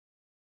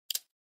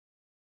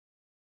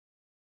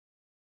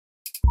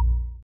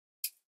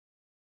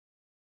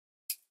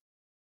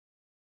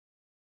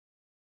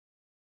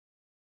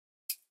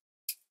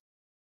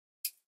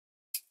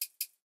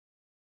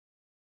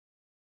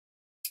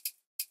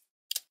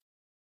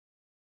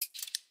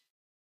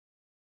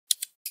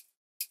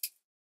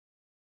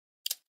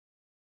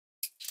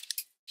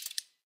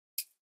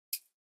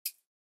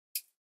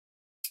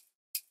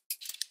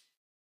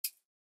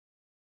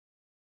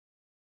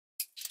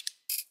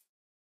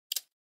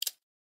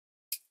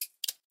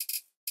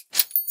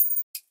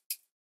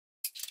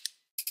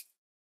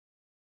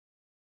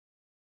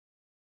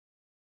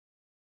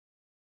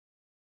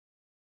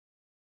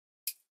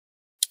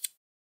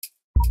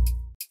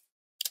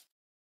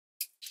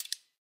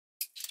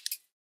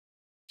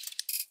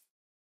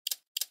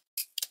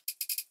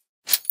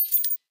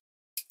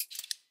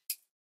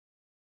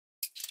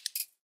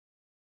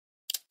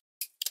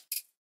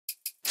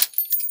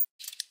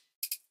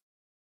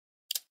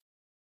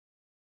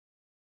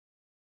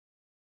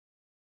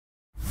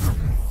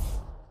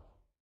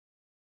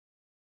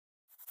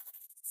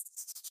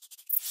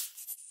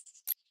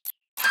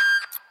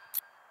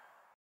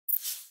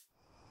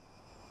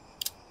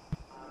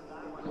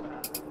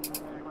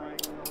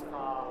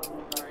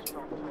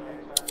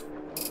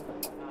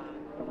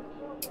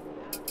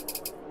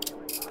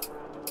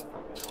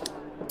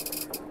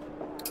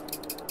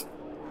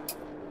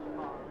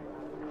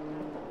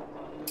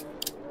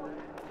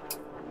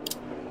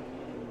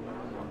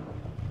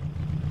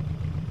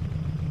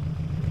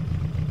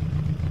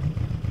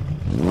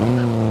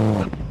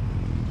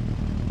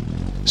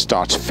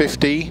starts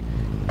 50,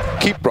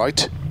 keep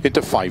right,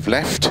 into 5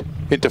 left,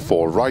 into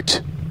 4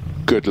 right,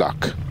 good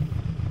luck.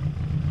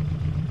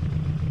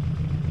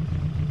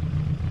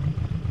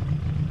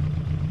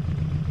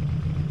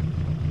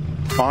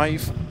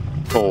 Five,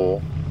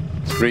 4,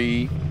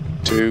 3,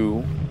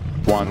 2,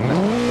 1,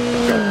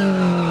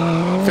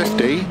 go.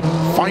 50,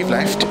 5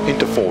 left,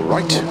 into 4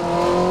 right.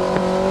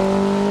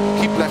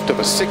 Keep left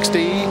over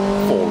 60,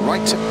 4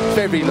 right,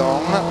 very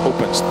long,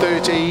 opens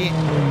 30.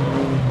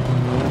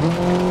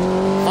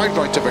 5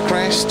 right over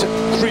crest,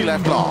 3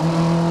 left long.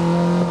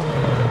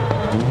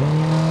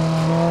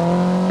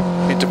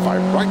 Into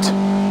 5 right,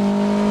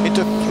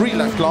 into 3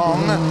 left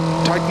long,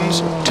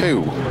 tightens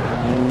 2.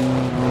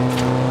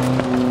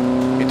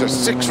 Into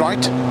 6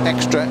 right,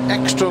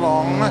 extra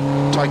long,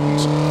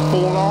 tightens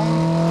 4 long.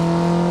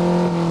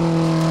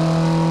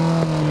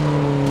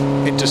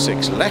 Into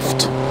 6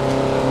 left,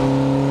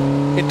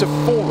 into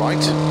 4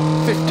 right,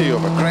 50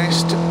 over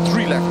crest,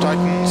 3 left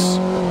tightens.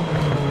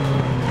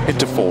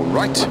 Into 4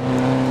 right,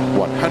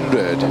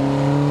 100.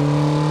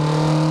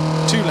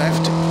 2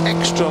 left,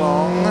 extra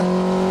long,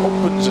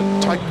 opens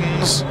and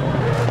tightens.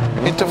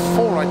 Into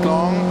 4 right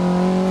long,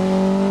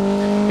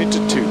 into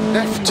 2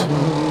 left.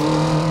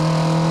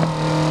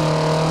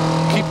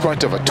 Keep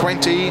right over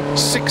 20,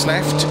 6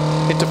 left,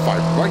 into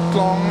 5 right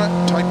long,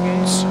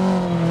 tightens.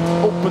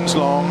 Opens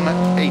long,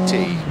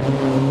 80.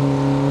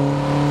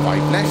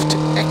 5 left,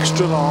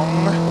 extra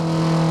long,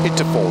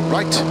 into 4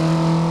 right.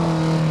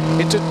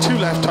 Into 2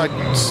 left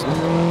tightens.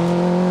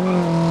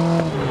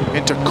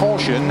 Into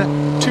caution,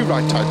 2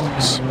 right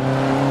tightens.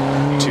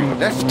 2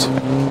 left,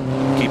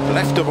 keep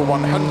left over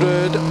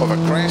 100, over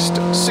crest,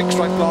 6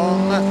 right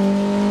long,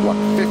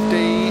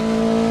 150.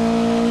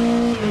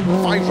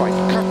 5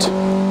 right cut,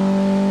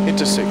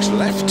 into 6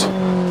 left,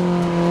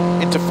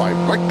 into 5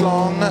 right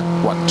long,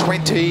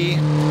 120.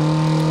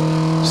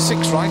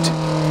 6 right,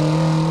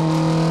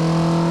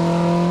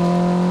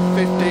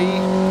 50.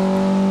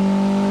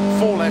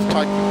 4 left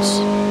tightens.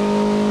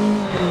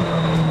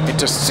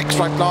 Into 6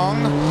 right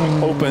long,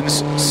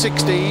 opens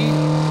 60.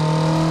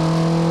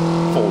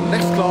 4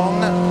 left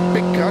long,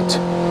 big cut.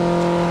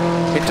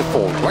 Into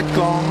 4 right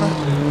long,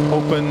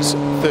 opens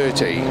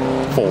 30.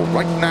 4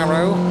 right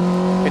narrow,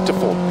 into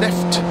 4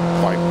 left.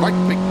 5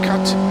 right big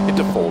cut,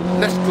 into 4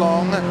 left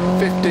long,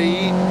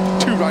 50.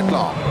 2 right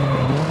long.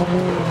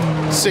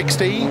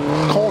 60,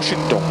 caution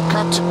don't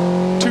cut,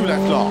 2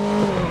 left long.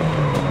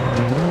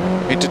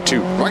 Into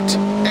 2 right,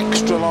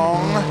 extra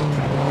long,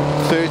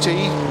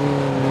 30.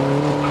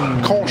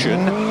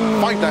 Caution,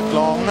 5 left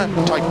long,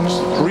 tightens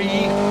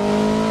 3.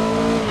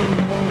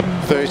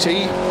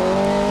 30.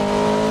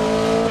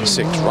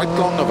 6 right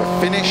long over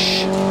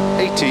finish,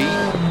 80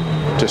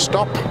 to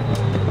stop.